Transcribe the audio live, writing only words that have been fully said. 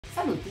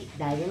Saluti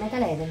da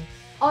Metal Heaven.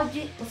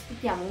 Oggi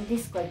ospitiamo un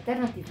disco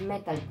alternative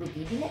metal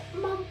godibile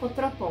ma un po'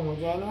 troppo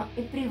omogeneo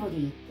e privo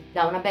di hit,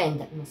 da una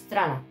band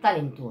nostrana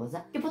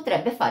talentuosa che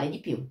potrebbe fare di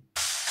più.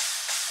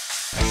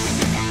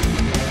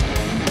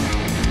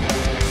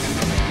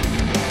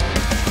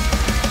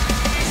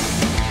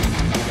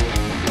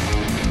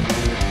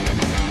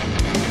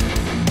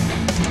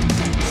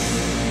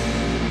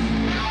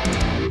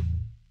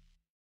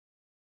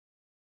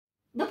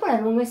 Dopo la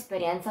lunga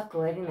esperienza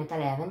con Heavy Metal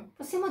Heaven,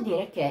 possiamo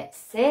dire che,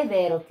 se è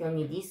vero che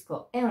ogni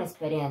disco è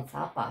un'esperienza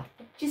a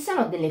parte, ci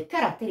sono delle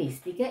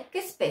caratteristiche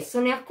che spesso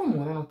ne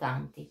accomunano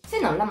tanti,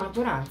 se non la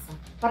maggioranza.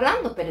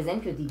 Parlando per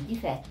esempio di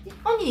difetti,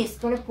 ogni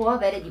disco ne può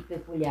avere di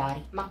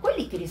peculiari, ma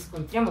quelli che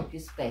riscontriamo più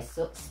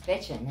spesso,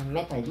 specie nel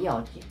metal di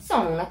oggi,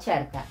 sono una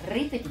certa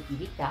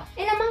ripetitività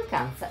e la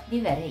mancanza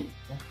di vere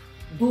hit.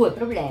 Due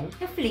problemi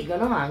che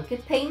affliggono anche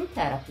Pain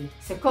Therapy,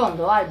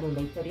 secondo album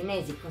dei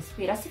torinesi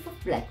Conspiracy of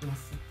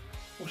Blackness.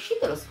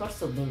 Uscito lo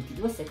scorso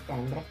 22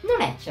 settembre,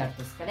 non è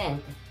certo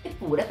scadente,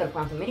 eppure per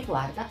quanto mi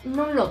riguarda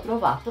non l'ho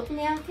trovato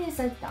neanche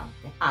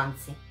esaltante,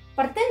 anzi.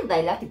 Partendo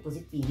dai lati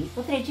positivi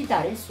potrei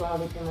citare il suono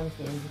dei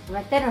piemontesi, un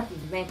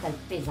alternative metal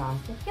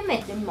pesante che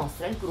mette in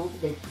mostra il groove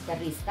del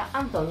chitarrista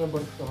Antonio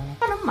Bortone,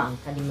 ma non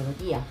manca di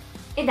melodia.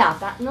 È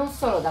data non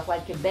solo da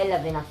qualche bella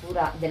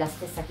venatura della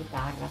stessa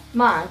chitarra,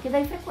 ma anche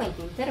dai frequenti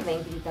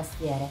interventi di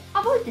tastiere,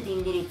 a volte di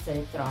indirizzo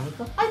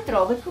elettronico,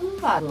 altrove con un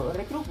vago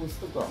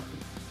retrogusto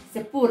gothico.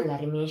 Seppur la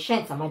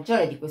reminiscenza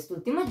maggiore di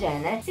quest'ultimo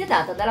genere sia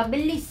data dalla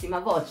bellissima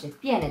voce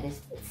piena ed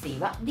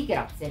espressiva di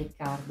Grazia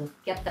Riccardo,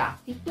 che a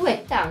tratti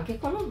duetta anche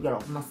con un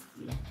groove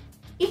maschile.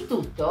 Il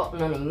tutto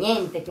non è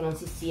niente che non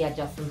si sia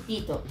già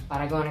sentito, il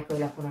paragone con i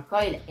Lacuna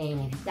Coil è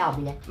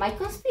inevitabile, ma i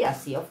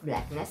Conspiracy of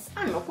Blackness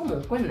hanno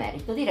comunque il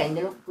merito di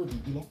renderlo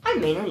godibile,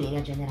 almeno in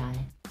linea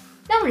generale.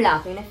 Da un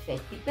lato, in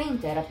effetti, Pain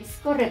Therapy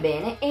scorre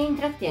bene e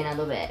intrattiene a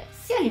dovere,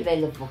 sia a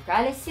livello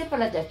vocale sia per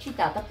la già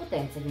citata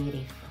potenza dei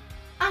riff.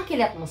 Anche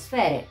le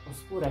atmosfere,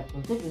 oscure al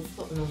punto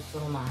giusto, non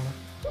sono male.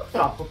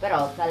 Purtroppo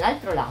però,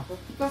 dall'altro lato,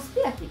 i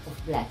Conspiracy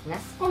of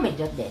Blackness, come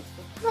già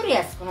detto, non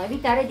riescono a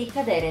evitare di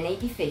cadere nei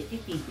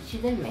difetti tipici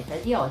del metal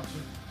di oggi.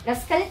 La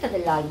scaletta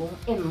dell'album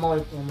è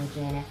molto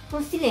omogenea,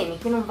 con stilemi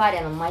che non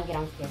variano mai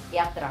granché e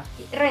a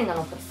tratti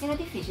rendono persino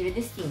difficile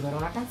distinguere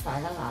una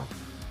canzone dall'altra.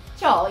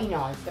 Ciò,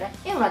 inoltre,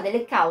 è una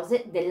delle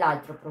cause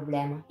dell'altro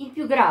problema, il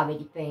più grave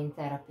di Pain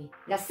Therapy,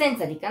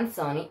 l'assenza di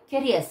canzoni che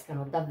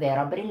riescano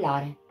davvero a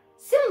brillare.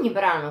 Se ogni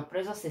brano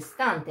preso a sé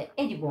stante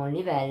è di buon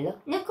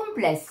livello, nel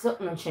complesso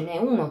non ce n'è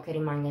uno che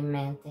rimanga in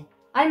mente.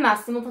 Al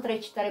massimo potrei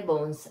citare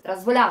Bones, tra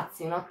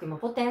svolazzi, un'ottima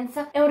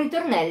potenza e un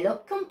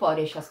ritornello che un po'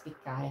 riesce a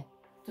spiccare.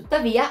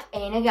 Tuttavia è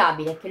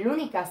innegabile che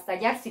l'unica a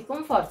stagliarsi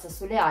con forza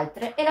sulle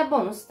altre è la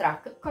bonus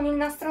track con il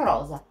nastro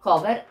rosa,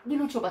 cover di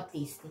Lucio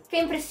Battisti, che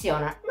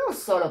impressiona non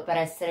solo per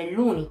essere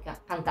l'unica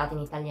cantata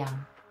in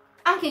italiano.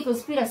 Anche i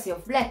Conspiracy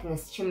of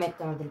Blackness ci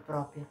mettono del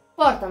proprio.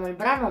 Portano il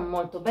brano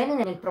molto bene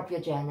nel proprio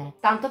genere,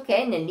 tanto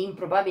che,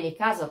 nell'improbabile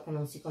caso che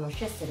non si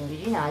conoscesse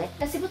l'originale,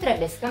 la si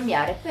potrebbe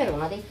scambiare per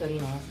una dei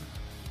torinesi.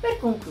 Per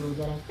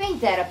concludere, Pain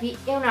Therapy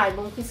è un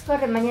album che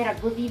scorre in maniera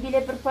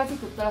godibile per quasi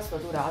tutta la sua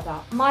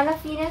durata, ma alla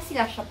fine si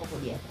lascia poco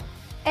dietro.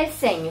 È il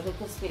segno che i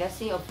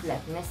Conspiracy of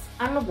Blackness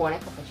hanno buone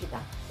capacità.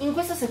 In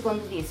questo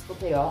secondo disco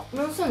però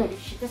non sono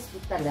riusciti a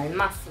sfruttarle al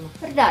massimo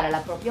per dare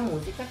alla propria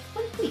musica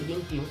quel quid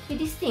in più che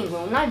distingue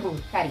un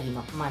album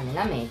carino, ma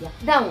nella media,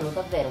 da uno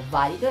davvero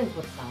valido e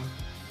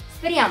importante.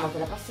 Speriamo che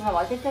la prossima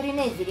volta i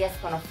torinesi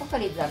riescano a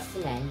focalizzarsi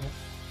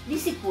meglio. Di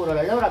sicuro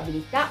la loro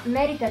abilità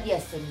merita di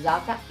essere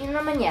usata in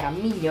una maniera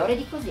migliore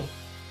di così.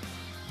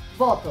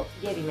 Voto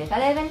di Heavy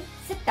Metal Heaven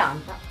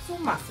 70 su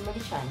un massimo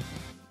di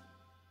 100.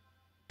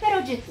 Per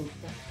oggi è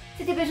tutto.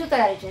 Se ti è piaciuta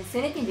la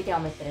recensione ti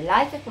invitiamo a mettere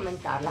like, a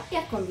commentarla e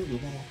a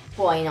condividerla.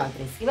 Puoi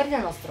inoltre iscriverti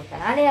al nostro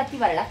canale e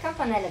attivare la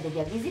campanella degli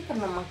avvisi per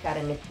non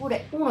mancare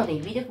neppure uno dei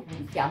video che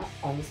pubblichiamo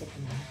ogni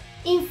settimana.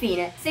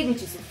 Infine,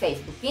 seguici su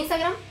Facebook,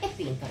 Instagram e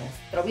Pinterest.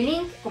 Trovi i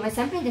link come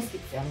sempre in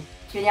descrizione.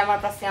 Ci vediamo la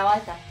prossima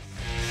volta!